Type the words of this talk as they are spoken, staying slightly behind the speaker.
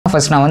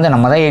First நான் வந்து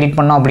நம்ம தான் எடிட்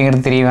பண்ணோம்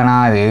அப்படிங்கிறது தெரிய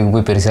வேணாம், அது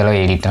போய் பெருசாக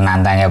எடிட்டர்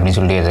நான் தாங்க அப்படின்னு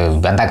சொல்லிட்டு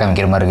அது வெந்தா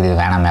காமிக்கிற மாதிரி இருக்குது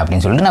வேணாமே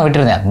அப்படின்னு சொல்லிட்டு நான்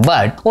விட்டுருந்தேன்.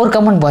 பட் ஒரு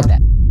கமெண்ட்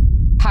பார்த்தேன்,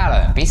 hello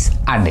piece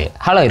and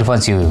hello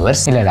Irfans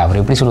viewers. இல்லை அவர்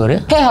எப்படி சொல்லுவார்,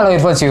 ஹே ஹலோ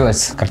Irfans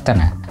வியூவர்ஸ்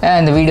கரெக்டானே.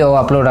 இந்த வீடியோ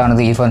அப்லோட்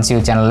ஆனது Irfans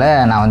சேனலில்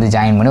நான் வந்து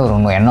ஜாயின் பண்ணி ஒரு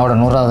என்னோட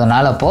 100வது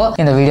நாள்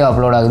அப்போது இந்த வீடியோ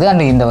அப்லோட் ஆகுது.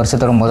 அண்ட் இந்த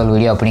வருஷத்தோட முதல்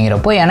வீடியோ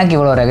அப்படிங்கிறப்போ எனக்கு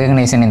இவ்வளோ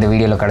ரெகக்னேஷன் இந்த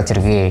வீடியோவில்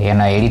கிடச்சிருக்கு,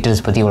 என்ன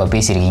எடிட்டர்ஸ் பற்றி இவ்வளோ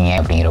பேசியிருக்கீங்க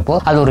அப்படிங்கிறப்போ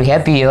அது ஒரு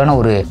ஹாப்பியான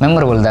ஒரு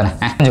மெமரபிள் தானே.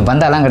 கொஞ்சம்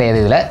பந்தாலாம் கிடையாது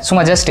இதில்,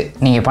 சும்மா ஜஸ்ட்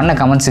நீங்கள் பண்ண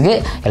கமெண்ட்ஸுக்கு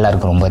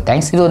எல்லாருக்கும் ரொம்ப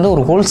தேங்க்ஸ். இது வந்து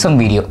ஒரு ஹோல்சம்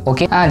வீடியோ.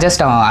 ஓகே,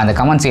 ஜஸ்ட் அந்த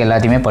கமெண்ட்ஸ்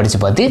எல்லாத்தையுமே படித்து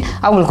பார்த்து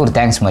அவங்களுக்கு ஒரு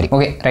தேங்க்ஸ் மாதிரி.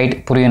 ஓகே ரைட்,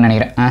 புரியும்னு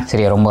நினைக்கிறேன்.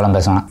 சரியா, ரொம்பலாம்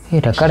பேசணும்.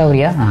 ரெக்கார்ட்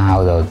ஆகுறியா?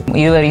 ஹவுது.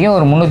 இது வரைக்கும்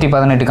ஒரு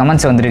 318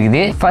 கமெண்ட்ஸ்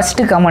வந்துருக்குது.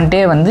 ஃபர்ஸ்ட்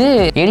கமெண்ட்டே வந்து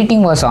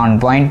editing was on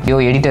point, yo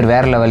editor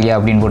வேற லெவல்யா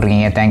அப்படின்னு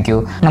போட்டிருக்கீங்க. தேங்க்யூ.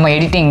 நம்ம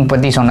எடிட்டிங்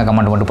பற்றி சொன்ன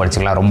கமெண்ட் மட்டும்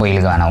படிச்சுக்கலாம், ரொம்ப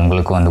இழுக்க வேணாம்,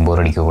 உங்களுக்கு வந்து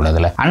போர் அடிக்க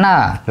கூடாதுல. அண்ணா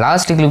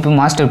last clip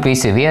master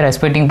piece, we are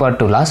expecting part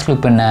 2. Last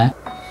clip என்ன?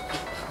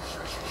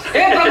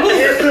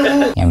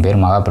 என்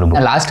பேர்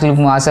மகாபிரபு. லாஸ்ட்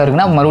கிளிப் ஆசை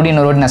இருக்குன்னா மறுபடியும்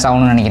இன்னொரு வாட்டி நான்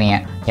சாகணும்னு நினைக்கிறீங்க.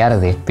 யார்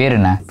அது? பேர்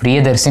என்ன?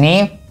 Priyadarshini.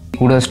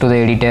 Kudos to the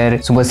editor.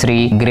 Subhasri.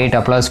 Great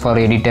applause for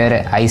editor.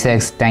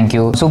 Isaacs. Thank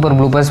you. Super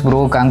bloopers bro.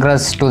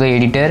 Congrats to the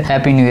editor.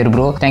 Happy New Year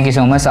bro. Thank you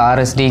so much.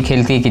 RSD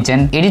Healthy Kitchen.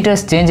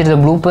 Editors changed the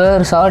blooper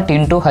short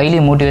into highly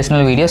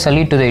motivational video.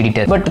 Salute to the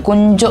editor. But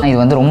கொஞ்சம் இது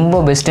வந்து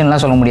ரொம்ப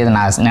பெஸ்ட்னுலாம் சொல்ல முடியாது,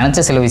 நான்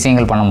நினச்ச சில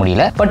விஷயங்கள் பண்ண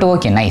முடியல. But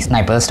okay nice.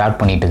 நான் இப்போ ஸ்டார்ட்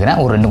பண்ணிட்டு இருக்கிறேன்,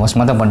 ஒரு 2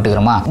 மாசமா தான் பண்ணிட்டு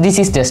இருக்கிறோமா. This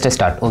is just a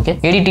start. Okay,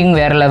 editing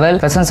வேற level,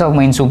 presence of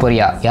mind super.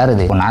 யார்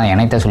இது? நான்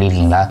எனக்கு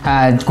சொல்லியிருக்கீங்களா?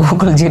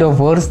 Google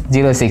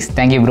 0406.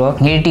 Thank you bro.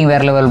 Editing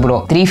வேற லெவல் bro.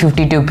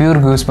 352 pure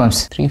goosebumps.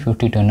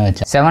 352 என்ன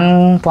வச்சா?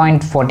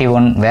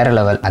 7.41 வேற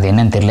லெவல். அது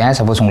என்னன்னு தெரியல,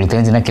 சப்போஸ் உங்களுக்கு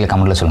தெரிஞ்சுன்னா கீழே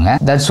கமெண்ட்ல சொல்லுங்க.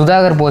 தட்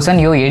சுதாகர் போர்சன்,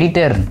 யோ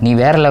எடிட்டர் நீ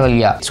வேற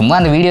லெவல்யா. சும்மா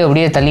அந்த வீடியோ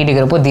அப்படியே தள்ளிட்டு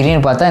இருக்கிறப்போ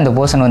திடீர்னு பார்த்தா இந்த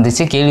போர்சன்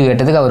வந்துச்சு, கேள்வி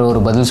கேட்டதுக்கு அவர்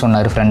ஒரு பதில்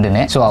சொன்னார்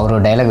ஃப்ரெண்டுன்னு. ஸோ அவரோட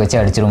டைலாக் வச்சு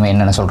அடிச்சிருமே,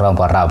 என்னென்ன சொல்றா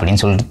பாடுறா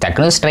அப்படின்னு சொல்லிட்டு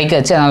டக்குனு ஸ்ட்ரைக்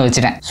வச்சு அதனால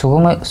வச்சுட்டேன்.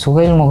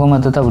 சுகைல்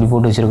முகமது தான் அப்படி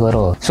போட்டு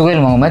வச்சிருக்காரோ.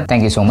 Suhail Mohammed,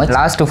 thank you so much.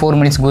 Last 4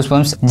 minutes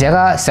goosebumps.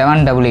 Jega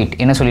 788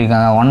 என்ன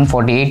சொல்லியிருக்காங்க?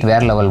 148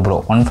 வேற லெவல் ப்ரோ.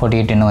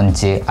 148 என்ன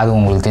வந்துச்சு, அது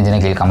உங்களுக்கு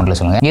தெரிஞ்சுன்னா கீழே கமெண்ட்ல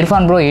சொல்லுங்க.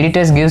 Irfan bro,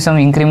 editors give some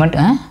increment.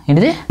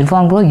 என்னது?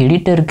 Irfan bro,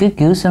 எடிட்டருக்கு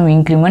give some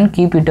increment,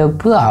 keep it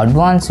up,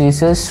 advance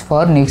wishes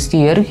for next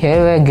year,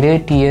 have a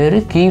great year,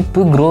 keep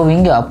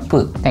growing up.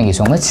 Thank you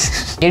so much.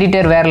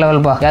 Editor வேற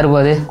லெவல் பா. யாரு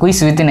பாது?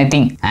 Quiz with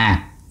nothing.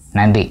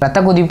 நன்றி.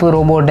 ரத்த குதிப்பு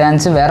robot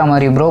dance வேற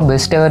மாதிரி bro,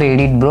 best ever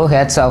edit bro,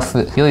 hats off.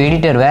 யோ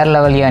editor வேற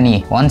level யா நீ.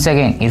 ஒன்ஸ்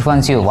அகைன்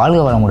Irfans யூ வாழ்க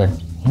வளமுடன்.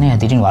 என்ன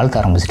திடீர்னு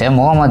வாழ்க்க ஆரம்பிச்சிட்டேன்.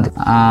 Mohammed,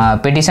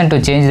 petition to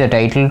change the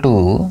title to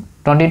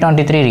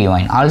 2023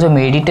 rewind. Also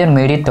my editor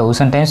made it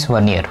 1000 times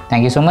 1 year.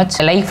 Thank you so much.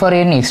 Like for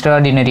an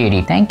extraordinary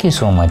edit. Thank you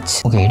so much.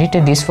 Okay,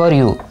 editor this for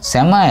you.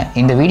 செம,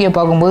 இந்த video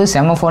பார்க்கும்போது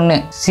செம fun,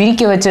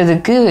 சிரிக்க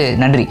வச்சதுக்கு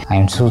நன்றி. I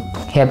am so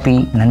happy.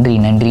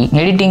 நன்றி.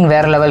 Editing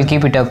வேற level,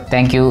 keep it up.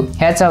 Thank you.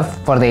 Hats off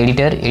for the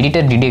editor.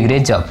 Editor did a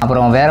great job.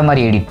 அப்புறம் வேற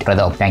மாதிரி edit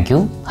Pratap. Thank you.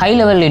 High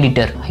level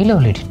editor.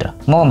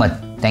 Mohammed,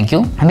 thank you.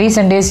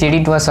 Recent days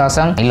edit was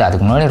awesome. இல்லை,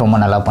 அதுக்கு முன்னாடி ரொம்ப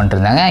நல்லா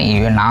பண்ணிருந்தாங்க.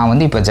 நான்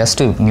வந்து இப்போ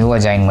ஜஸ்ட் நியூவாக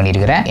ஜாயின்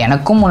பண்ணியிருக்கிறேன்.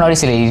 எனக்கும் முன்னாடி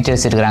சில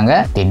எடிட்டர்ஸ் இருக்கிறாங்க.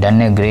 தி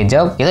டன் எ கிரேட்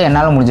ஜாப். ஏதோ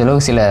என்னால் முடிஞ்ச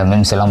அளவுக்கு சில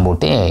மெம்ஸ் எல்லாம்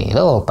போட்டு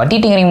ஏதோ பட்டி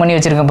டிங்கரிங் பண்ணி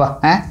வச்சிருக்கேன்ப்பா.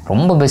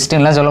 ரொம்ப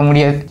பெஸ்ட்டுலாம் சொல்ல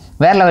முடியாது.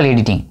 வேற level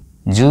editing.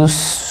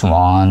 Juice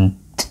van.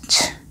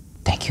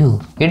 Thank you.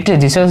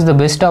 Editor deserves the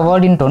best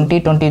award in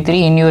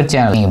 2023 in your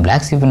channel. நீங்கள்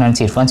பிளாக் ஷீப்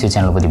நினச்சி Irfans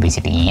சேனலை பற்றி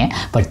பேசிட்டு இருக்கீங்க.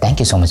 But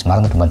thank you so much.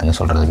 மறந்துட்டு பார்த்துங்க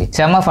சொல்கிறதுக்கு.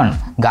 செம ஃபன்.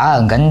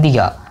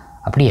 கந்திகா.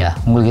 அப்படியா?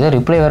 உங்களுக்கு ஏதோ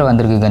ரிப்ளை வேறு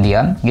வந்திருக்கு கந்தியா.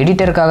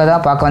 எடிட்டருக்காக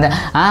தான் பார்க்க வந்தேன்.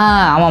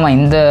 ஆமாம்மா,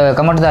 இந்த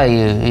கமெண்ட் தான்.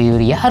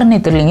 இவர் யாருன்னே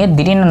தெரியலிங்க.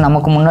 திடீர்னு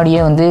நமக்கு முன்னாடியே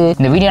வந்து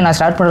இந்த வீடியோ நான்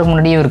ஸ்டார்ட் பண்ணுறதுக்கு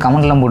முன்னாடியே ஒரு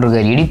கமெண்ட்லாம்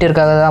போட்டிருக்காரு.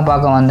 எடிட்டருக்காக தான்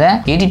பார்க்க வந்தேன்.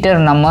 எடிட்டர்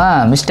நம்ம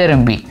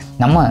MrMP.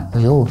 நம்ம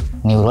ஐயோ,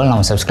 நீ ஒரு வேளை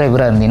நம்ம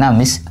சப்ஸ்கிரைபராக இருந்தீங்கன்னா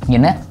மிஸ்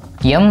என்ன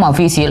எம்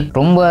அஃபீஷியல்.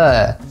 ரொம்ப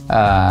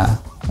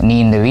நீ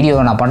இந்த வீடியோ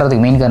நான்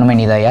பண்ணுறதுக்கு மெயின் காரணமே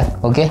நீ தாயா.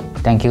 ஓகே,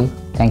 தேங்க்யூ,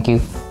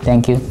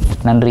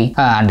 நன்றி.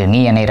 அண்டு நீ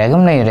என்னை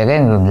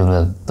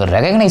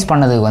ரெகக்னைஸ்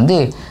பண்ணதுக்கு வந்து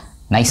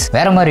நைஸ்.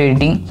 வேற மாதிரி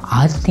எடிட்டிங்.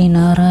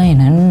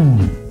 ஆதிநாராயணன்,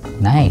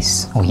 நைஸ்.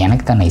 ஓ,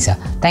 எனக்கு தான் நைஸா?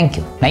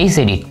 தேங்க்யூ. Nice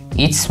edit.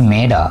 இட்ஸ்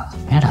மேடா.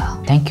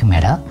 தேங்க்யூ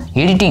மேடா.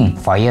 Editing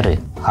fire,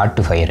 hard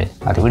to fire.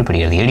 அது எப்படி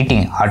படிக்கிறது?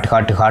 Editing heart.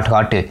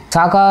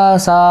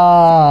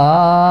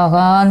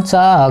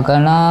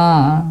 சாகனா.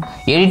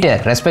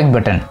 Editor respect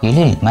button.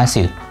 எழில்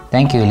மேசிவ்.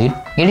 தேங்க்யூ எழில்.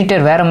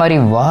 எடிட்டர் வேற மாதிரி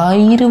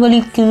வயிறு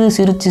வலிக்குது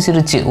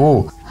சிரிச்சு. ஓ,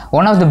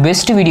 one of the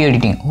best video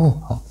editing. O,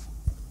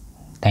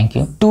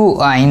 thank you. 2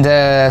 இந்த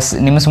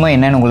நிமிஷமாக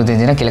என்னென்னு உங்களுக்கு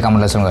தெரிஞ்சுன்னா கீழே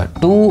கமெண்ட்டில் சொல்லுங்கள்.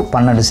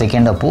 2:12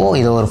 செகண்ட் அப்போது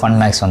இதோ ஒரு ஃபன்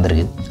மேக்ஸ்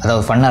வந்திருக்கு.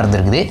 அதாவது ஃபன்னாக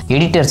இருந்திருக்குது.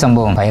 எடிட்டர்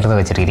சம்பவம் ஃபயர் தான்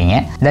வச்சுருக்கிறீங்க.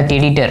 That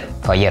editor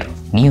fire.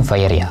 நீயும்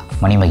ஃபயர்யா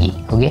மணிமகி.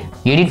 ஓகே,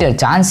 எடிட்டர்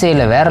சான்ஸே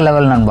இல்லை. வேற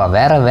லெவல் நண்பா.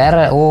 வேற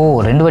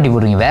 2 வாட்டி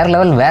போடுறீங்க. வேற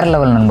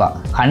லெவல் நண்பா.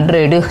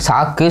 100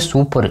 சாக்கு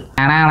சூப்பர்.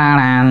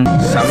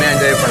 செம்மையாக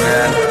என்ஜாய்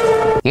பண்ணேன்.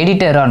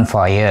 Editor on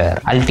fire.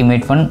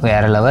 Ultimate fun.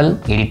 வேற level.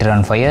 Editor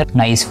on fire.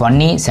 Nice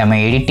funny. செம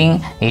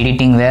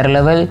எடிட்டிங் வேற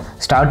level.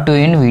 Start to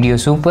end video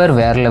super.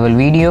 வேற level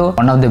video.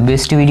 One of the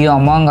best video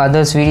among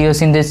others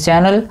videos in this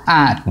channel.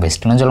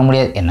 பெஸ்ட்னு சொல்ல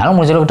முடியாது, என்னால்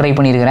முடிஞ்ச அளவுக்கு try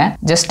பண்ணியிருக்கிறேன்.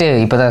 ஜஸ்ட்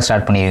இப்போ தான்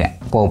ஸ்டார்ட் பண்ணியிருக்கேன்.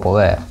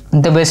 போக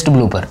the best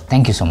blooper.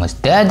 Thank you so much.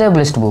 The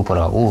best blooper.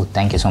 Oh,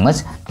 thank you so much.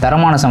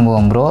 தரமான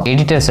சம்பவம் bro.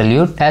 Editor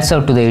salute. Hats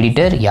off to the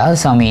editor. யார்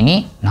சாமி நீ?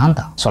 நான்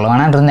தான் சொல்ல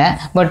வேணான்னு இருந்தேன்,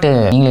 பட்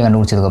நீங்களே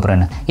கண்டுபிடிச்சதுக்கப்புறம்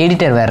என்ன,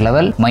 எடிட்டர் வேறு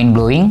level, mind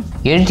blowing,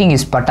 editing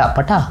is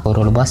பட்டா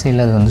அவரோட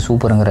பாஷையில் அது வந்து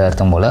சூப்பருங்கிற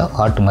அர்த்தம் போல்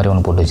ஹார்ட் மாதிரி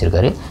ஒன்று போட்டு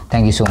வச்சிருக்காரு.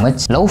 Thank you so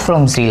much. Love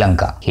from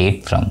Sri Lanka,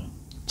 had from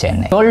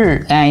Chennai.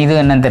 இது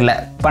என்னன்னு தெரியல,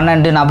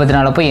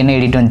 12:44 போய் என்ன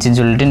எடிட் வந்துச்சுன்னு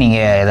சொல்லிட்டு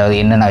நீங்கள் ஏதாவது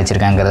என்னென்ன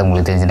வச்சிருக்காங்கிறத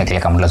உங்களுக்கு தெரிஞ்சுன்னா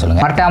கீழே கமெண்ட்டில்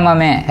சொல்லுங்கள்.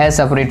 மறக்காமே ஹேஸ்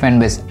செப்பரேட் ஃபேன்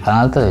பேஸ்,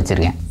 அதனால தான்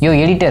வச்சிருக்கேன்.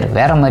 எடிட்டர்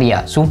வேற மாதிரியா,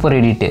 super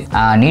edit.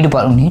 Need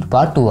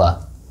part 2வா?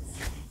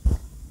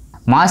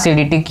 Mass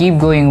edit,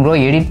 keep going bro.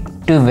 Edit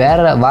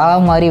வேற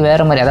மாதிரி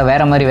அதான்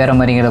வேற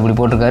மாதிரிங்கிற அப்படி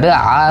போட்டிருக்காரு.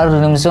 6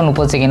 நிமிஷம்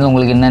 30 செகண்டில்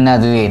உங்களுக்கு என்னென்ன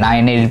அது நான்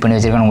என்ன எடிட் பண்ணி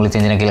வச்சிருக்கேன் உங்களுக்கு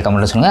தெரிஞ்ச கீழே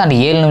கமெண்ட்டில் சொல்லுங்கள். அந்த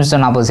 7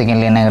 நிமிஷம் 40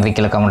 செகண்டில் என்னங்கிறது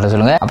கீழே கமெண்ட்டில்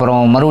சொல்லுங்கள். அப்புறம்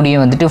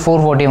மறுபடியும் வந்துட்டு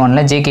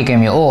 441 ஜேகே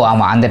கேமியோ.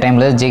 ஆமாம், அந்த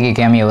டைமில் ஜேகே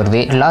கேமியோ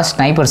வருது. லாஸ்ட்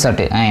ஸ்னைப்பர்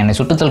ஷாட், என்னை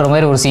சுட்டு தள்ளுற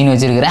மாதிரி ஒரு சீன்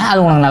வச்சிருக்கிறேன்,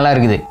 அது உனக்கு நல்லா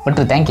இருக்குது.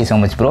 But thank you so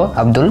much bro.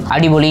 Abdul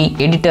அடிபொலி.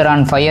 Editor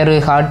on fire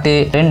heart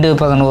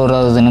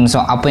 2:11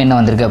 நிமிஷம். அப்போ என்ன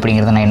வந்திருக்கு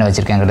அப்படிங்கிறத நான் என்ன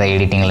வச்சிருக்கேங்கிறத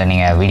எடிட்டிங்கில்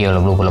நீங்கள்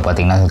வீடியோவில் ப்ளூப்பில்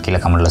பார்த்தீங்கன்னா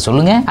கீழே கமெண்ட்டில்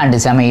சொல்லுங்கள்.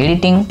 அண்ட் செம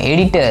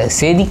எடிட்டர்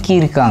செதுக்கி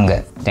இருக்காங்க.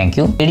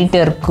 தேங்க்யூ.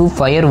 எடிட்டருக்கு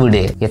ஃபயர்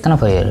விடு. எத்தனை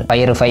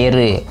fire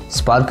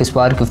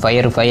spark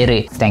fire.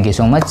 Thank you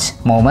so much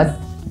Mohammed,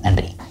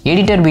 நன்றி.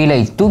 எடிட்டர் பீலை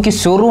தூக்கி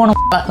சொருவன.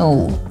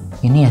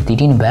 என்னையா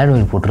திடீர்னு பேட்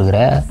வேல் போட்டிருக்கிற,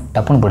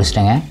 டப்புன்னு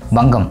படிச்சிட்டேங்க.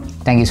 பங்கம்,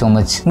 thank you so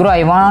much bro.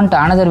 I want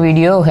another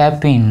video.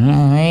 Happy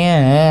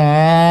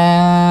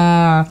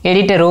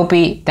editor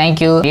OP,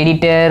 thank you.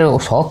 Editor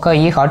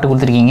ஷோக்காகி heart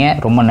கொடுத்துருக்கீங்க,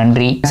 ரொம்ப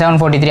நன்றி.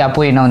 743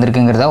 அப்போ என்ன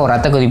வந்திருக்குங்கிறதா ஒரு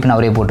ரத்த கொதிப்புன்னு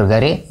அவரே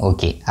போட்டிருக்காரு.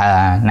 ஓகே,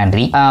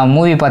 நன்றி.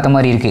 மூவி பார்த்த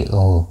மாதிரி இருக்கு.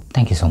 ஓ,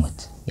 தேங்க்யூ ஸோ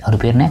மச். அவர்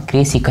பேர் என்ன?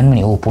 கிரேசி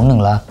கண்மணி. ஓ,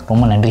 பொண்ணுங்களா?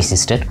 ரொம்ப நன்றி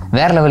சிஸ்டர்.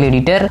 வேற level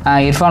editor.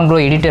 Irfan bro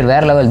editor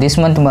வேற level. This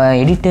month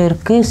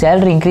எடிட்டருக்கு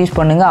salary increase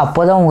பண்ணுங்க,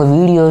 அப்போதான் உங்கள்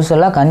வீடியோஸ்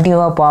எல்லாம்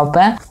கண்டினியூவாக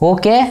பார்ப்பேன்.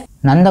 ஓகே.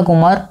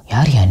 நந்தகுமார்,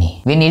 யார் நீ?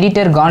 When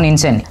editor Khan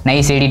இன்சென்ட்,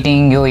 nice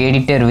editing yo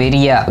editor,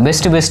 வெரியா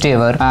best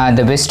ever,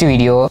 the best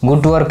video,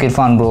 good work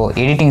Irfan bro,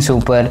 editing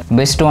super,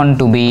 best one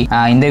to be.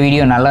 இந்த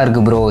வீடியோ நல்லா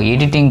இருக்கு ப்ரோ,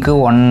 எடிட்டிங்க்கு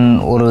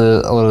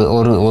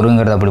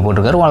ஒருங்கிறத அப்படி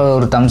போட்டிருக்காரு,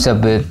 ஒரு தம்ஸ்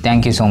அப்.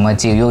 Thank you so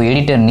much. யோ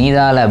editor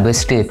நீதால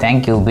best,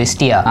 thank you.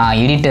 பெஸ்டியா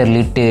editor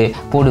lid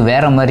போடு,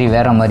 வேற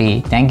மாதிரி.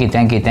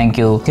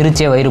 Thank you.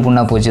 சிரிச்சே வயிறு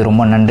புண்ணா போச்சு,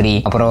 ரொம்ப நன்றி.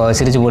 அப்புறம்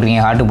சிரிச்சு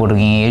போட்டிருக்கீங்க, ஹார்ட்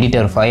போட்டிருக்கீங்க.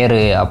 எடிட்டர்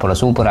ஃபயரு,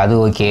 அப்புறம் சூப்பர், அது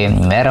ஓகே.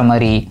 வேற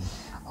மாதிரி.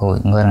 ஓ,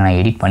 இங்கே வர நான்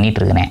எடிட் பண்ணிகிட்டு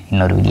இருக்கிறேன்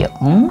இன்னொரு வீடியோ.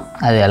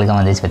 அது அழுக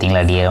வந்துச்சு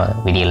பார்த்தீங்களா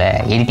வீடியோவில்.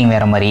 எடிட்டிங்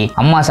வேறு மாதிரி.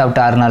 அம்மா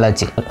சாப்பிட்டு 6 நாள்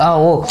ஆச்சு.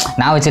 ஓ,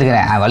 நான்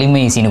வச்சுருக்கிறேன்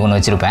வலிமை சீனுக்கு ஒன்று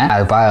வச்சுருப்பேன்,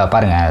 அது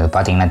பாருங்கள், அது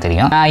பார்த்தீங்கன்னா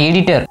தெரியும்.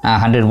 எடிட்டர்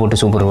 100 போட்டு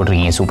சூப்பர்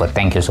போட்டிருக்கீங்க, சூப்பர்.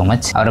 Thank you so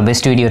much. அவர்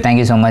best video,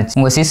 thank you so much.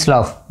 உங்கள் சிஸ்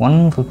லாஃப்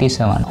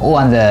 157. ஓ,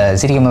 அந்த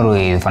சிரிக்க மாதிரி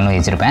ஒரு பண்ணி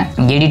வச்சுருப்பேன்.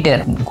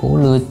 எடிட்டர்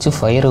கோல் வச்சு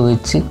ஃபயரை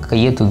வச்சு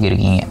கையை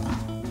தூக்கியிருக்கீங்க.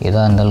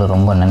 எதாக இருந்தாலும்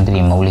ரொம்ப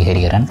நன்றி Mouli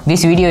Hariharan.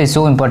 This video is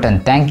so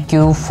important,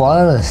 thank you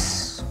for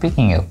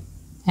speaking up.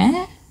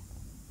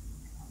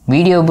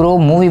 Video bro,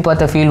 movie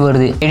பார்த்த ஃபீல்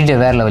வருது.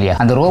 எடிட்டர் வேறு லெவலியா.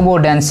 அந்த robot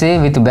dance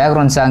with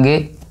background song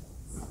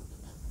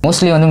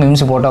mostly வந்து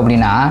மிம்ஸ் போட்டோம்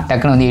அப்படின்னா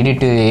டக்குன்னு வந்து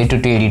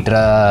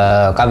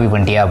எடிட்டராக காப்பி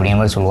பண்ணிட்டியா அப்படிங்கிற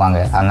மாதிரி சொல்லுவாங்க.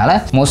 அதனால்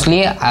மோஸ்ட்லி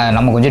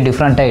நம்ம கொஞ்சம்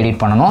டிஃப்ரெண்ட்டாக எடிட்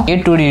பண்ணணும்.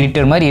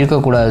 எடிட்டர் மாதிரி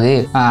இருக்கக்கூடாது,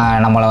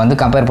 நம்மளை வந்து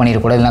கம்பேர்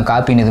பண்ணிடக்கூடாது, இல்லை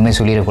காப்பின்னு எதுவுமே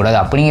சொல்லிடக்கூடாது.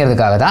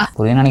 அப்படிங்கிறதுக்காக தான்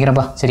புரிய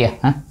நினைக்கிறப்பா. சரியா?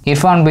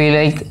 இர்ஃபான் பை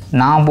லைக்,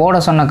 நான் போட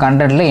சொன்ன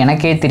கண்டென்ட்டில்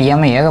எனக்கே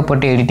தெரியாமல்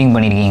ஏகப்பட்டு editing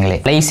பண்ணியிருக்கீங்களே.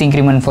 Lies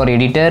increment for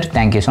editor,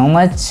 thank you so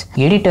much.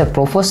 Editor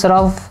professor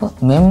of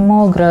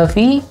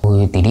mammography,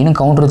 திடீர்னு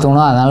கவுண்டர்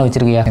தோணும், அதனால்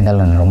வச்சிருக்கியா.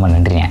 இருந்தாலும் ரொம்ப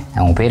நன்றிங்க.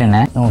 அவங்க பேர்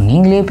என்ன?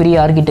 நீங்களே பெரிய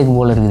ஆர்கிடெக்ட்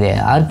போல இருக்குது.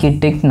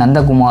 ஆர்கிடெக்ட்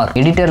நந்தகுமார்.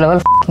 Editor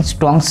level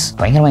ஸ்ட்ராங்ஸ்.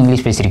 பயங்கரமா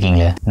இங்கிலீஷ்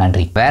பேசியிருக்கீங்களே,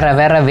 நன்றி.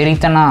 வேற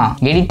வெறித்தனா.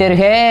 எடிட்டர்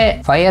ஹே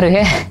ஃபயர்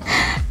ஹே,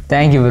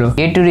 தேங்க்யூ ப்ரோ.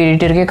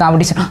 எடிட்டருக்கே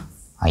காம்படிஷன்.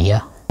 ஐயா,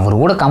 அவர்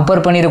கூட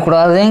கம்பேர்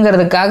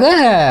பண்ணிடக்கூடாதுங்கிறதுக்காக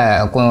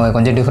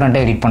கொஞ்சம்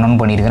டிஃப்ரெண்ட்டாக எடிட்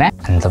பண்ணணும்னு பண்ணியிருக்கிறேன்.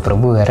 அந்த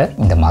பிரபு வேறு,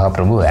 இந்த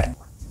மகாபிரபு வேறு.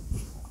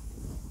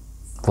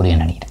 புரிய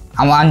நினைக்கிறேன்.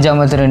 அவன்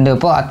 5:52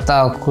 அப்போ அத்தா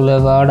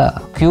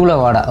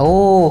கியூலவாடா. ஓ,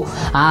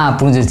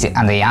 புரிஞ்சிருச்சு.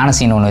 அந்த யானை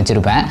சீன் ஒன்று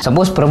வச்சுருப்பேன்.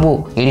 சப்போஸ் பிரபு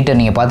எடிட்டர்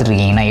நீங்கள் பார்த்துட்டு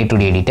இருக்கீங்கன்னா,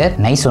 A2D editor,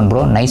 nice one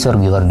bro, nice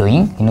work you are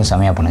doing, இன்னும்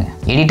செமையாக பண்ணுங்கள்.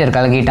 Editor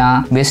கலக்கிட்டான்,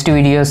 best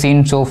video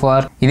scene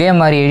so far. இதே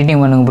மாதிரி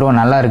எடிட்டிங் பண்ணுங்க ப்ரோ,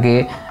 நல்லாயிருக்கு.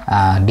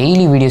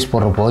 டெய்லி வீடியோஸ்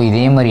போடுறப்போ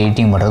இதே மாதிரி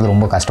எடிட்டிங் பண்ணுறது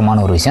ரொம்ப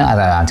கஷ்டமான ஒரு விஷயம்.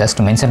 அதை ஜஸ்ட்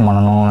மென்ஷன்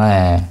பண்ணணும்னு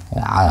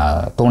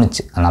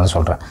தோணுச்சு, அதனால்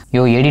சொல்கிறேன்.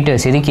 எடிட்டர்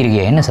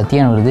செதுக்கியிருக்கியா. என்ன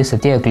சத்யான்னு வருது?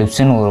 சத்யா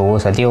கிளிப்ஸ்ன்னு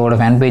ஒரு சத்யாவோட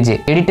ஃபேன் பேஜ்.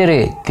 எடிட்டரு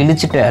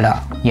கிழிச்சிட்டடா.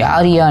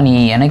 யாரியா நீ?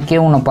 எனக்கே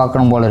உன்னை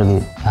பார்க்கணும் போல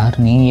இருக்குது. யார்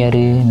நீ?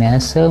 யார்?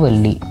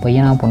 நெசவள்ளி.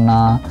 பையனா பொண்ணா?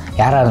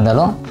 யாராக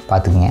இருந்தாலும்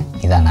பார்த்துக்குங்க.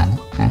 இதான் நான்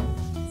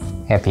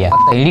ஹாப்பியா.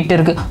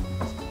 எடிட்டருக்கு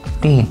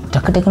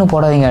டக்குன்னு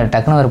போடாதீங்க,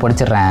 டக்குன்னு வேறு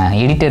படிச்சிடுறேன்.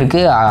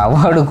 எடிட்டருக்கு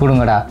அவார்டு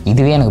கொடுங்கடா.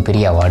 இதுவே எனக்கு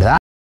பெரிய அவார்டு தான்.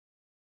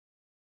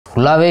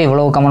 ஃபுல்லாகவே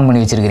இவ்வளோ கமெண்ட் பண்ணி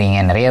வச்சுருக்கிறீங்க.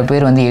 நிறைய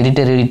பேர் வந்து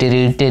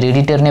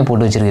எடிட்டர்னே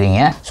போட்டு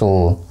வச்சுருக்கிறீங்க. ஸோ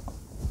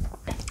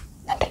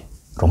நன்றி,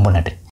 ரொம்ப நன்றி.